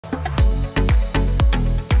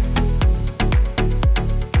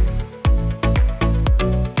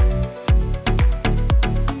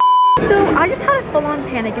I just had a full-on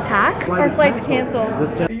panic attack. Our flight's canceled.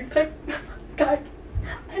 Guys,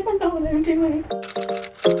 I don't know what I'm doing.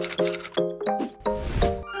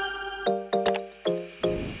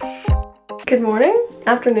 Good morning,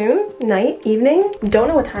 afternoon, night, evening. Don't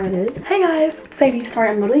know what time it is. Hey guys, it's Sadie. Sorry,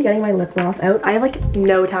 I'm literally getting my lip gloss out. I have like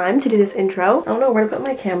no time to do this intro. I don't know where to put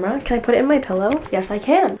my camera. Can I put it in my pillow? Yes, I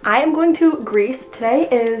can. I am going to Greece. Today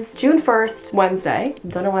is June 1st, Wednesday.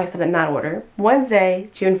 Don't know why I said it in that order. Wednesday,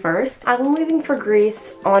 June 1st. I'm leaving for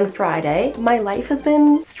Greece on Friday. My life has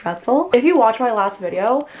been stressful. If you watch my last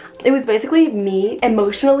video, it was basically me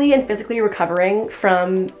emotionally and physically recovering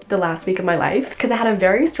from the last week of my life because I had a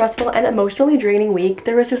very stressful and emotionally draining week.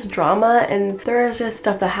 There was just drama and there was just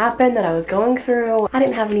stuff that happened that I was going through. I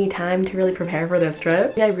didn't have any time to really prepare for this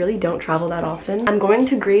trip. I really don't travel that often. I'm going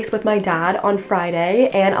to Greece with my dad on Friday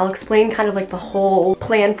and I'll explain kind of like the whole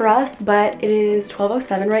plan for us, but it is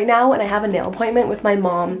 12:07 right now and I have a nail appointment with my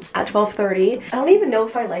mom at 12:30. I don't even know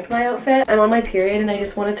if I like my outfit. I'm on my period and I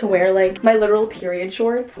just wanted to wear like my literal period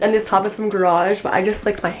shorts. And this top is from Garage, but I just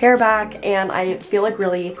slicked my hair back and I feel like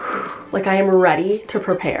really like I am ready to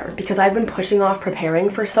prepare because I've been pushing off preparing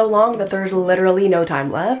for so long that there's literally no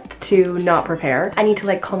time left to not prepare. I need to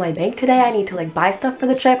like call my bank today. I need to like buy stuff for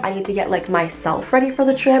the trip. I need to get like myself ready for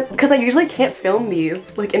the trip because I usually can't film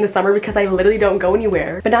these like in the summer because I literally don't go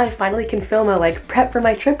anywhere. But now I finally can film a like prep for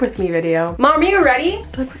my trip with me video. Mom, are you ready?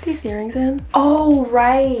 Do I put these earrings in? Oh,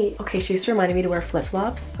 right. Okay, she just reminded me to wear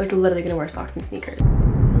flip-flops. I was literally gonna wear socks and sneakers.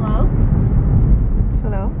 Hello?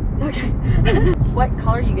 Hello? Okay. What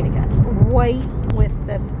color are you gonna get? White with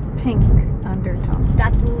the pink undertone.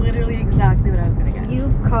 That's literally exactly what I was gonna get.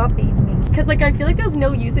 You copied me. Cause like I feel like there's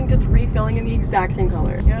no use in just refilling in the exact same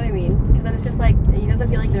color. You know what I mean? Cause then it's just like, it doesn't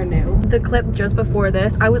feel like they're new. The clip just before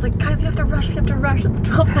this, I was like, guys, we have to rush, it's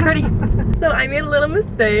 12:30. So I made a little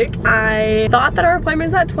mistake. I thought that our appointment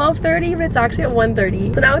is at 12:30, but it's actually at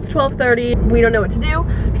 1:30. So now it's 12:30, we don't know what to do.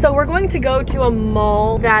 So we're going to go to a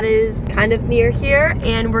mall that is kind of near here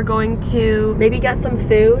and we're going to maybe get some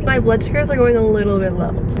food. My blood sugars are going a little bit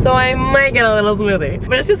low. So I might get a little smoothie.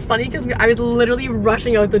 But it's just funny because I was literally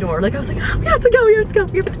rushing out the door. Like I was like, oh, we have to go, we have to go.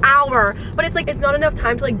 We have an hour. But it's like, it's not enough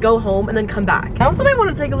time to like go home and then come back. I also might want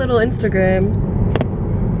to take a little Instagram.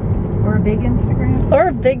 Or a big Instagram? Or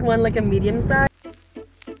a big one, like a medium size.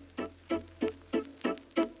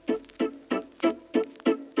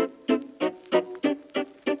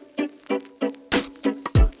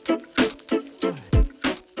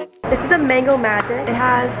 This is the Mango Magic. It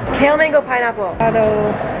has kale, mango, pineapple.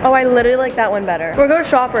 Oh, I literally like that one better. We're going to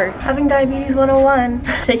Shoppers. Having diabetes 101.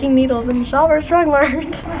 Taking needles in Shoppers Drug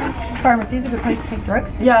Mart. Pharmacy is a good place to take drugs?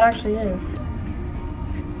 Yeah, it actually is.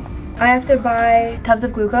 I have to buy tubs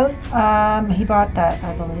of glucose. He bought that,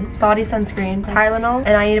 I believe. Body sunscreen, Tylenol,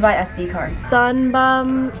 and I need to buy SD cards. Sun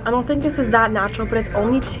Bum. I don't think this is that natural, but it's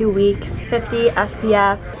only 2 weeks. 50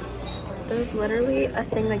 SPF. There's literally a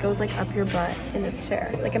thing that goes like up your butt in this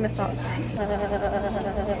chair, like a massage thing.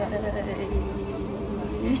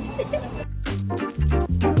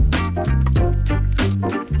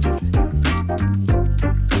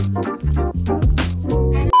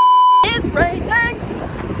 It's breaking!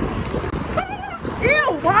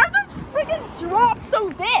 Ew, why are the freaking drops so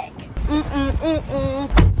big?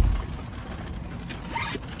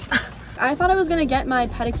 I thought I was gonna get my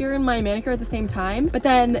pedicure and my manicure at the same time, but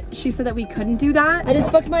then she said that we couldn't do that. I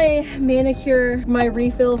just booked my manicure, my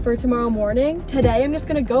refill for tomorrow morning. Today I'm just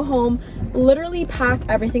gonna go home, literally pack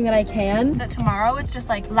everything that I can. So tomorrow it's just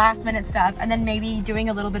like last minute stuff and then maybe doing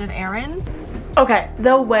a little bit of errands. Okay,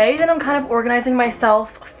 the way that I'm kind of organizing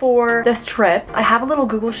myself for this trip, I have a little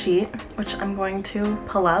Google sheet, which I'm going to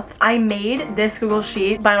pull up. I made this Google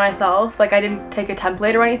sheet by myself. Like I didn't take a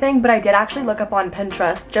template or anything, but I did actually look up on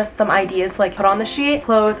Pinterest just some ideas to like put on the sheet.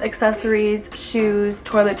 Clothes, accessories, shoes,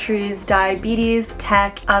 toiletries, diabetes,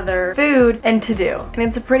 tech, other, food, and to do. And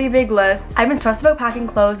it's a pretty big list. I've been stressed about packing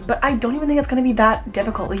clothes, but I don't even think it's gonna be that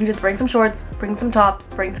difficult. Like you just bring some shorts, bring some tops,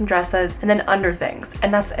 bring some dresses, and then under things.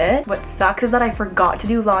 And that's it. What sucks is that I forgot to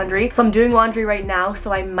do laundry. So I'm doing laundry right now,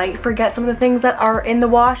 so I might forget some of the things that are in the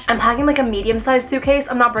wash. I'm packing like a medium-sized suitcase.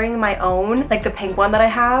 I'm not bringing my own, like the pink one that I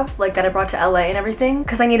have, like that I brought to LA and everything,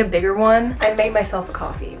 because I need a bigger one. I made myself a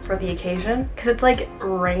coffee for the occasion, because it's like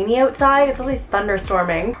rainy outside. It's literally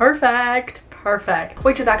thunderstorming. Perfect.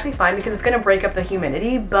 Which is actually fine because it's gonna break up the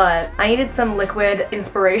humidity, but I needed some liquid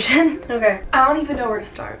inspiration. Okay, I don't even know where to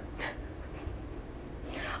start.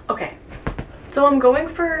 Okay, so I'm going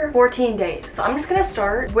for 14 days. So I'm just gonna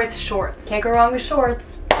start with shorts. Can't go wrong with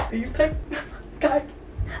shorts. These type, guys,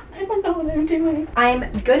 I don't know what I'm doing.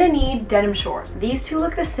 I'm gonna need denim shorts. These two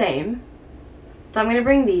look the same. So I'm gonna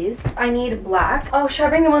bring these. I need black. Oh, should I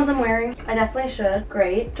bring the ones I'm wearing? I definitely should.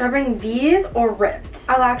 Great. Do I bring these or ripped?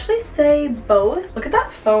 I'll actually say both. Look at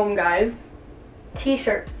that foam, guys.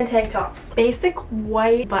 T-shirts and tank tops. Basic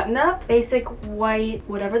white button up. Basic white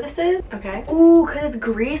whatever this is. Okay. Ooh, because it's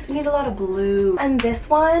grease, we need a lot of blue. And this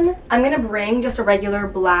one, I'm gonna bring just a regular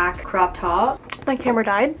black crop top. My camera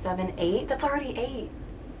died. 7, 8. That's already 8.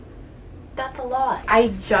 That's a lot. I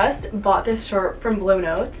just bought this shirt from Blue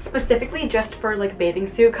Notes, specifically just for like bathing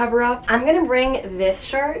suit cover-ups. I'm gonna bring this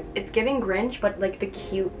shirt. It's giving Grinch, but like the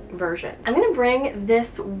cute version. I'm gonna bring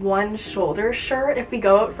this one shoulder shirt if we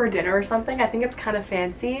go out for dinner or something. I think it's kind of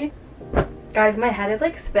fancy. Guys, my head is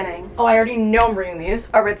like spinning. Oh, I already know I'm bringing these.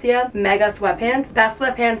 Aritzia Mega Sweatpants. Best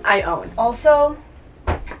sweatpants I own. Also,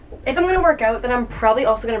 if I'm gonna work out, then I'm probably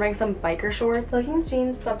also gonna bring some biker shorts, leggings,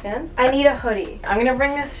 jeans, sweatpants. I need a hoodie. I'm gonna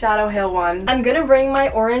bring this Shadow Hill one. I'm gonna bring my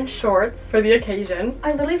orange shorts for the occasion.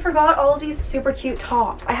 I literally forgot all of these super cute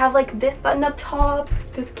tops. I have like this button-up top,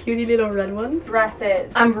 this cutie little red one.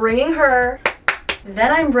 Dresses. I'm bringing her.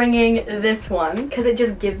 Then I'm bringing this one because it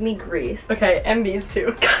just gives me grease. Okay, and these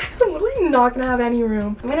two. Guys, I'm literally not gonna have any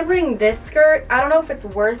room. I'm gonna bring this skirt. I don't know if it's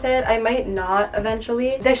worth it. I might not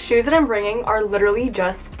eventually. The shoes that I'm bringing are literally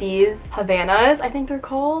just these Havanas, I think they're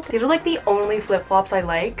called. These are like the only flip-flops I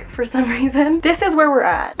like for some reason. This is where we're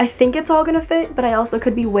at. I think it's all gonna fit, but I also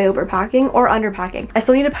could be way overpacking or underpacking. I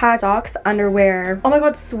still need to pack socks, underwear, oh my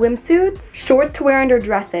god, swimsuits, shorts to wear under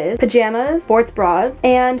dresses, pajamas, sports bras,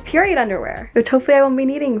 and period underwear, which hopefully I won't be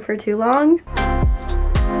needing for too long.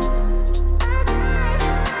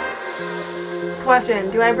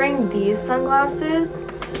 Question, do I bring these sunglasses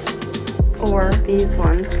or these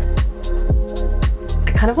ones?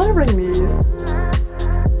 I kind of want to bring these.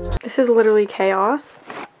 This is literally chaos.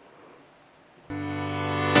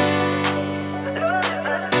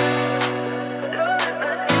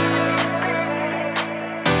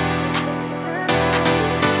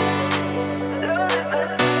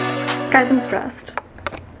 Guys, I'm stressed.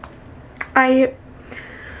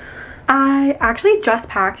 I actually just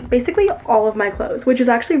packed basically all of my clothes, which is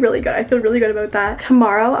actually really good. I feel really good about that.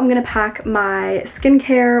 Tomorrow, I'm gonna pack my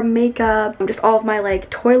skincare, makeup, just all of my like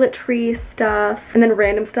toiletry stuff, and then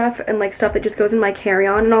random stuff and like stuff that just goes in my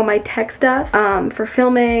carry-on, and all my tech stuff for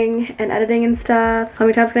filming and editing and stuff. How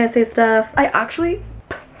many times can I say stuff?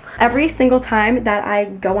 Every single time that I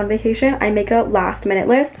go on vacation, I make a last minute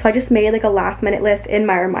list. So I just made like a last minute list in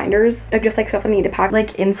my reminders of just like stuff I need to pack,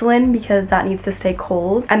 like insulin because that needs to stay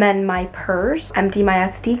cold. And then my purse, empty my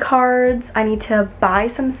SD cards. I need to buy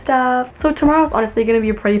some stuff. So tomorrow's honestly gonna be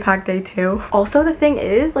a pretty packed day too. Also, the thing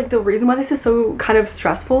is, like the reason why this is so kind of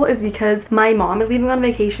stressful is because my mom is leaving on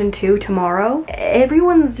vacation too tomorrow.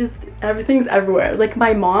 Everything's everywhere. Like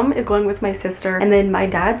my mom is going with my sister, and then my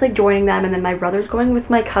dad's like joining them, and then my brother's going with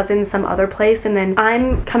my cousin some other place, and then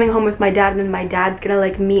I'm coming home with my dad, and then my dad's gonna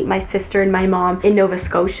like meet my sister and my mom in Nova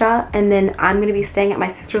Scotia, and then I'm gonna be staying at my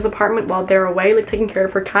sister's apartment while they're away, like taking care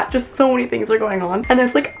of her cat. Just so many things are going on, and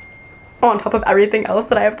it's like on top of everything else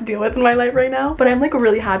that I have to deal with in my life right now. But I'm like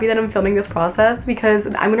really happy that I'm filming this process because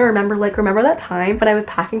I'm gonna remember that time when I was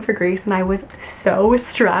packing for Greece and I was so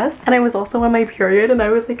stressed, and I was also on my period and I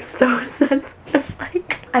was like so sensitive.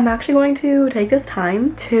 Like I'm actually going to take this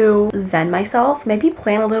time to zen myself, maybe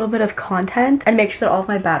plan a little bit of content and make sure that all of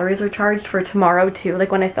my batteries are charged for tomorrow too,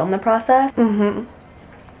 like when I film the process. I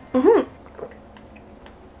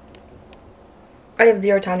have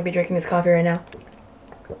zero time to be drinking this coffee right now.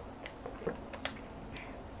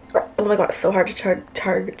 Oh my god, it's so hard to charge.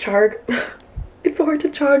 It's so hard to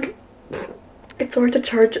charge. It's so hard to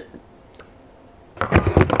charge.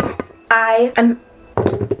 I am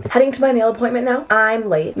heading to my nail appointment now. I'm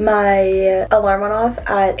late. My alarm went off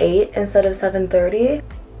at 8 instead of 7:30.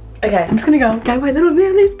 Okay, I'm just gonna go get my little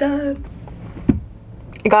nails done.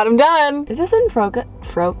 I got them done. Is this in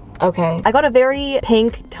okay. I got a very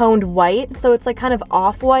pink toned white, so it's like kind of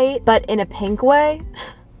off-white, but in a pink way.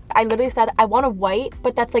 I literally said, I want a white,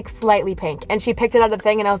 but that's like slightly pink. And she picked it out of the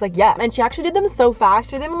thing and I was like, yeah. And she actually did them so fast.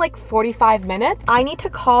 She did them in like 45 minutes. I need to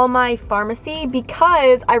call my pharmacy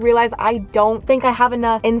because I realized I don't think I have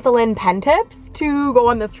enough insulin pen tips to go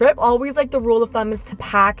on this trip. Always like the rule of thumb is to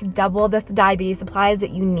pack double the diabetes supplies that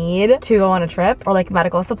you need to go on a trip, or like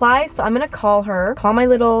medical supplies. So I'm gonna call my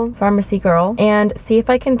little pharmacy girl and see if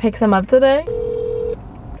I can pick some up today.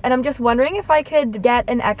 And I'm just wondering if I could get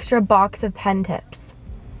an extra box of pen tips.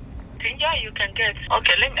 Yeah, you can get.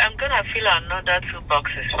 Okay, I'm gonna fill another 2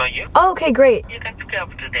 boxes for you. Oh, okay, great. You can pick it up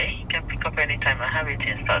today. You can pick up anytime. I have it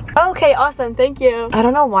in stock. Okay, awesome. Thank you. I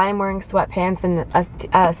don't know why I'm wearing sweatpants and a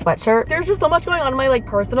sweatshirt. There's just so much going on in my like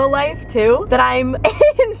personal life too that I'm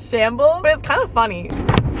in shambles, but it's kind of funny.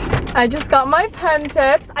 I just got my pen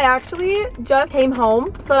tips. I actually just came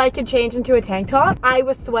home so that I could change into a tank top. I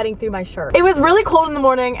was sweating through my shirt. It was really cold in the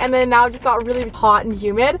morning and then now it just got really hot and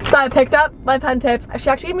humid. So I picked up my pen tips. She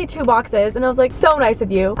actually gave me 2 boxes and I was like, so nice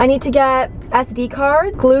of you. I need to get SD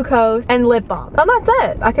card, glucose, and lip balm. And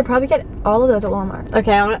that's it. I could probably get all of those at Walmart.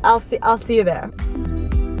 Okay, I'll see you there.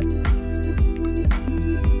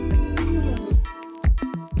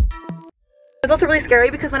 It was also really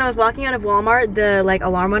scary because when I was walking out of Walmart, the like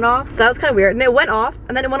alarm went off. So that was kind of weird. And it went off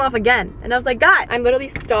and then it went off again. And I was like, God, I'm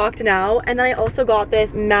literally stalked now. And then I also got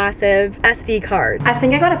this massive SD card. I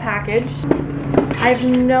think I got a package. I have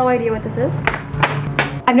no idea what this is.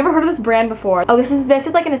 I've never heard of this brand before. Oh, this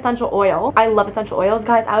is like an essential oil. I love essential oils,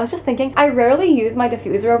 guys. I was just thinking, I rarely use my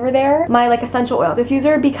diffuser over there, my like essential oil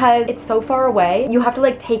diffuser, because it's so far away. You have to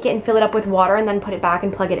like take it and fill it up with water and then put it back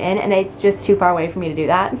and plug it in, and it's just too far away for me to do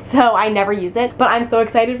that. So I never use it, but I'm so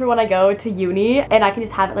excited for when I go to uni and I can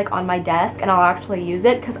just have it like on my desk and I'll actually use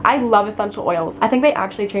it because I love essential oils. I think they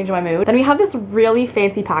actually change my mood. Then we have this really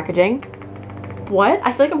fancy packaging. What?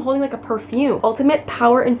 I feel like I'm holding like a perfume. Ultimate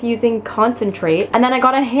Power Infusing Concentrate. And then I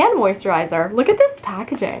got a hand moisturizer. Look at this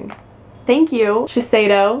packaging. Thank you,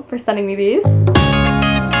 Shiseido, for sending me these.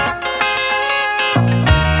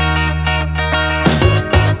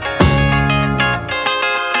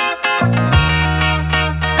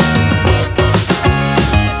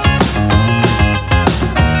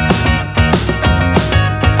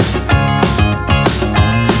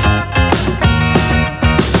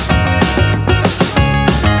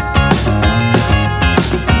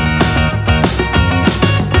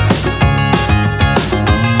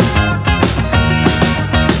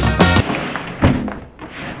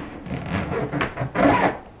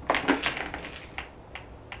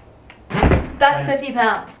 That's 50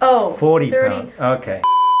 pounds. Oh, 40 pounds. Okay.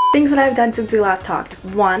 Things that I've done since we last talked.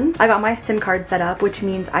 1, I got my SIM card set up, which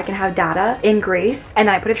means I can have data in Grace, and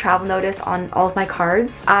then I put a travel notice on all of my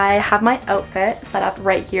cards. I have my outfit set up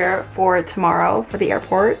right here for tomorrow for the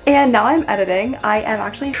airport, and now I'm editing. I am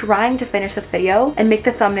actually trying to finish this video and make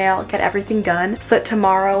the thumbnail, get everything done, so that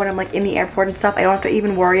tomorrow when I'm like in the airport and stuff, I don't have to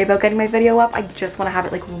even worry about getting my video up. I just want to have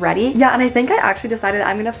it like ready. Yeah, and I think I actually decided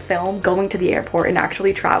I'm gonna film going to the airport and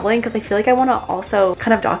actually traveling because I feel like I want to also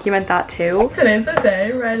kind of document that too. Today's the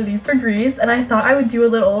day, right? Leave for Greece, and I thought I would do a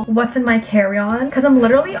little what's in my carry-on because I'm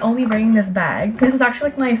literally only bringing this bag. This is actually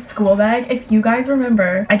like my school bag. If you guys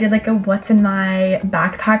remember, I did like a what's in my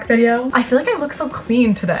backpack video. I feel like I look so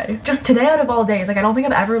clean today. Just today out of all days. Like I don't think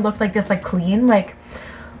I've ever looked like this, like clean. Like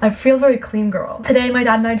I feel very clean girl. Today my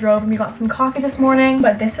dad and I drove and we got some coffee this morning,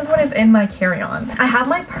 but this is what is in my carry-on. I have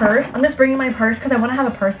my purse. I'm just bringing my purse because I want to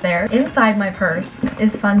have a purse there. Inside my purse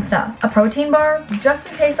is fun stuff. A protein bar, just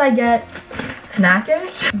in case I get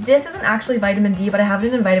snackish. This isn't actually vitamin D, but I have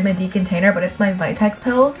it in a vitamin D container, but it's my Vitex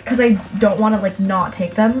pills because I don't want to like not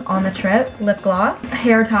take them on the trip. Lip gloss,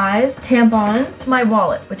 hair ties, tampons, my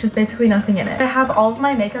wallet, which is basically nothing in it. I have all of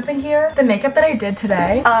my makeup in here. The makeup that I did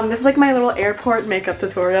today. This is like my little airport makeup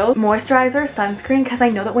tutorial. Moisturizer, sunscreen, because I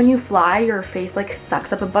know that when you fly, your face like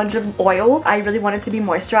sucks up a bunch of oil. I really want it to be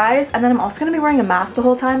moisturized. And then I'm also going to be wearing a mask the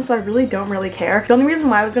whole time, so I really don't really care. The only reason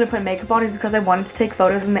why I was going to put makeup on is because I wanted to take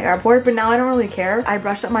photos in the airport, but now I don't really care. I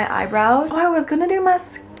brushed up my eyebrows. Oh, I was gonna do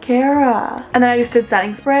mascara. And then I just did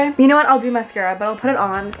setting spray. You know what? I'll do mascara, but I'll put it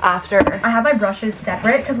on after. I have my brushes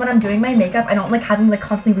separate because when I'm doing my makeup, I don't like having like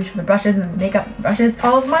constantly reach for the brushes and the makeup brushes.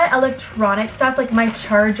 All of my electronic stuff, like my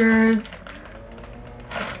chargers.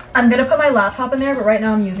 I'm gonna put my laptop in there, but right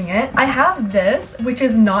now I'm using it. I have this, which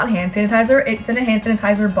is not hand sanitizer. It's in a hand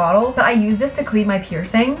sanitizer bottle, but I use this to clean my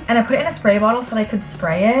piercings. And I put it in a spray bottle so that I could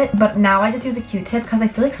spray it, but now I just use a Q-tip because I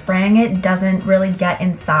feel like spraying it doesn't really get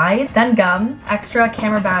inside. Then gum, extra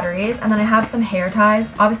camera batteries, and then I have some hair ties.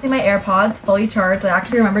 Obviously my AirPods, fully charged. I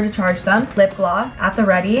actually remembered to charge them. Lip gloss, at the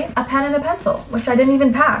ready. A pen and a pencil, which I didn't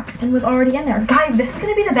even pack and was already in there. Guys, this is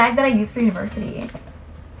gonna be the bag that I use for university.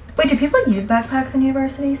 Wait, do people use backpacks in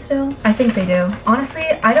university still? I think they do. Honestly,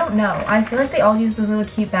 I don't know. I feel like they all use those little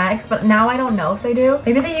cute bags, but now I don't know if they do.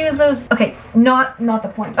 Maybe they use those. Okay, not the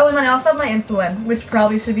point. Oh, and then I also have my insulin, which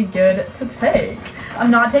probably should be good to take.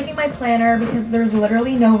 I'm not taking my planner because there's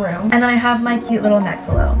literally no room. And then I have my cute little neck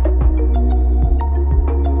pillow.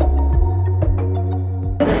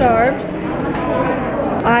 Sharps.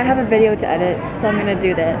 I have a video to edit, so I'm gonna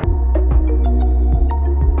do that.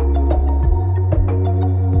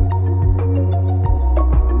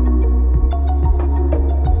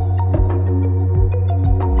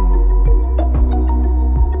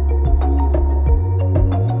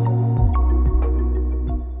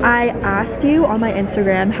 I asked you on my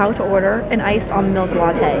Instagram how to order an iced almond milk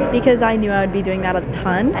latte because I knew I would be doing that a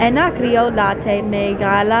ton. Ena creo latte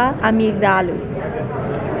megala amigdalu.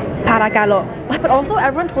 Paracalo. But also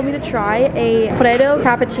everyone told me to try a Fredo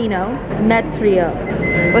Cappuccino Metrio.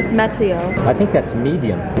 What's Metrio? I think that's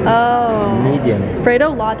medium. Oh. Medium.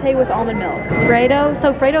 Fredo latte with almond milk.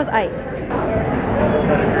 So Fredo's iced.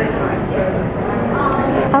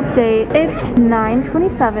 Update, it's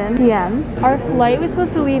 9:27 p.m. Our flight was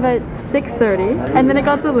supposed to leave at 6:30 and then it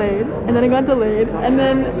got delayed and then it got delayed and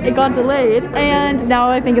then it got delayed and now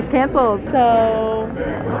I think it's canceled. So,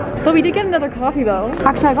 but we did get another coffee though.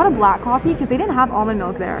 Actually, I got a black coffee because they didn't have almond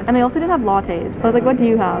milk there and they also didn't have lattes. So I was like, what do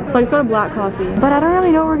you have? So I just got a black coffee. But I don't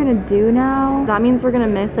really know what we're gonna do now. That means we're gonna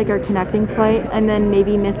miss like our connecting flight and then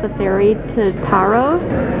maybe miss the ferry to Paros.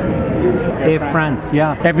 Air France,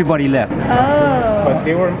 yeah. Everybody left. Oh. But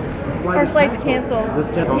they were... Our flight's canceled.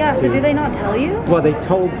 Yeah, so do they not tell you? Well, they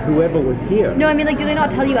told whoever was here. No, I mean, like, do they not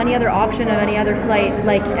tell you any other option of any other flight,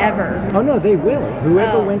 like, ever? Oh no, they will.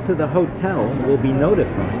 Whoever went to the hotel will be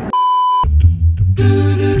notified.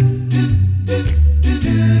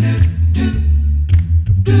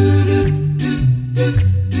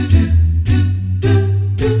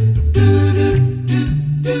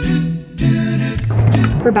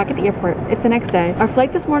 We're back at the airport. It's the next day. Our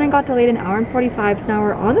flight this morning got delayed an hour and 45, so now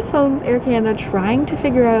we're on the phone with Air Canada trying to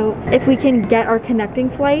figure out if we can get our connecting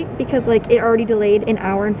flight because like it already delayed an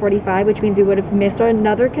hour and 45, which means we would have missed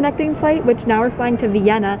another connecting flight, which now we're flying to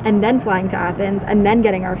Vienna and then flying to Athens and then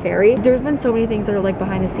getting our ferry. There's been so many things that are like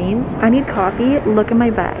behind the scenes. I need coffee. Look at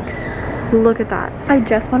my bags. Look at that. I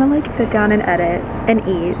just want to like sit down and edit and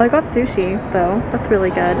eat. I got sushi though. That's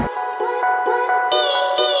really good.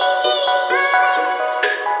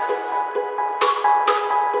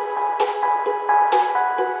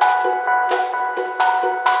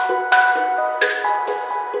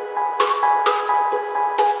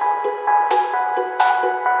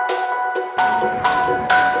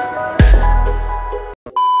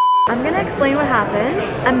 I'm gonna explain what happened.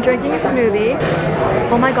 I'm drinking a smoothie.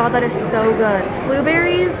 Oh my god, that is so good.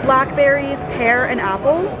 Blueberries, blackberries, pear, and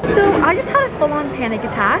apple. So I just had a full-on panic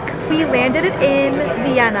attack. We landed in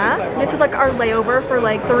Vienna. This was like our layover for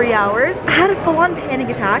like 3 hours. I had a full-on panic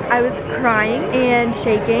attack. I was crying and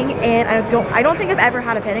shaking, and I don't think I've ever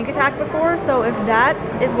had a panic attack before. So if that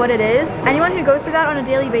is what it is, anyone who goes through that on a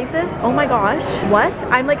daily basis, oh my gosh, what?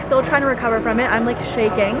 I'm like still trying to recover from it. I'm like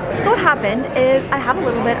shaking. So what happened is I have a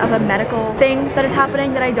little bit of a medical thing that is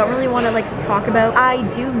happening that I don't really want to like talk about. I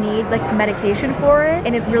do need like medication for it,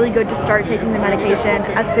 and it's really good to start taking the medication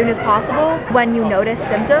as soon as possible when you notice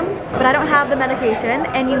symptoms, but I don't have the medication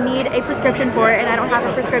and you need a prescription for it, and I don't have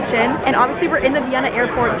a prescription. And obviously we're in the Vienna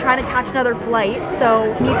airport trying to catch another flight,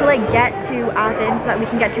 so we need to like get to Athens so that we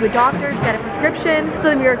can get to a doctor to get a prescription. So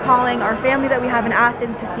then we were calling our family that we have in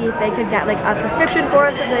Athens to see if they could get like a prescription for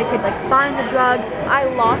us so they could like find the drug. I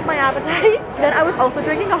lost my appetite. Then I was also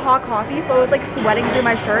drinking a hot coffee, so I was like sweating through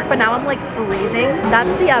my shirt, but now I'm like freezing.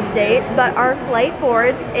 That's the update, but our flight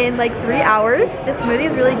boards in like 3 hours. This smoothie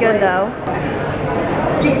is really good though.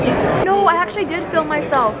 No, I actually did film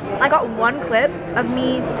myself. I got one clip of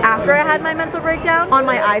me after I had my mental breakdown on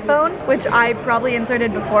my iPhone, which I probably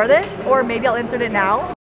inserted before this, or maybe I'll insert it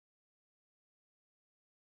now.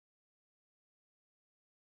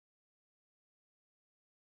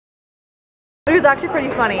 It was actually pretty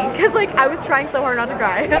funny because like I was trying so hard not to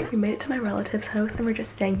cry. We made it to my relative's house and we're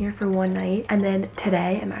just staying here for one night, and then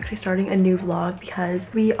today I'm actually starting a new vlog because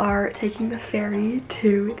we are taking the ferry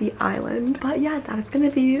to the island. But yeah, that's gonna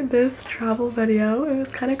be this travel video. It was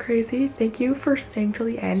kind of crazy. Thank you for staying till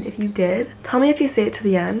the end if you did. Tell me if you stayed to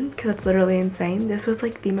the end because it's literally insane. This was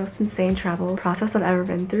like the most insane travel process I've ever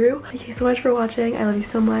been through. Thank you so much for watching. I love you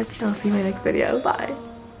so much. I'll see you in my next video. Bye.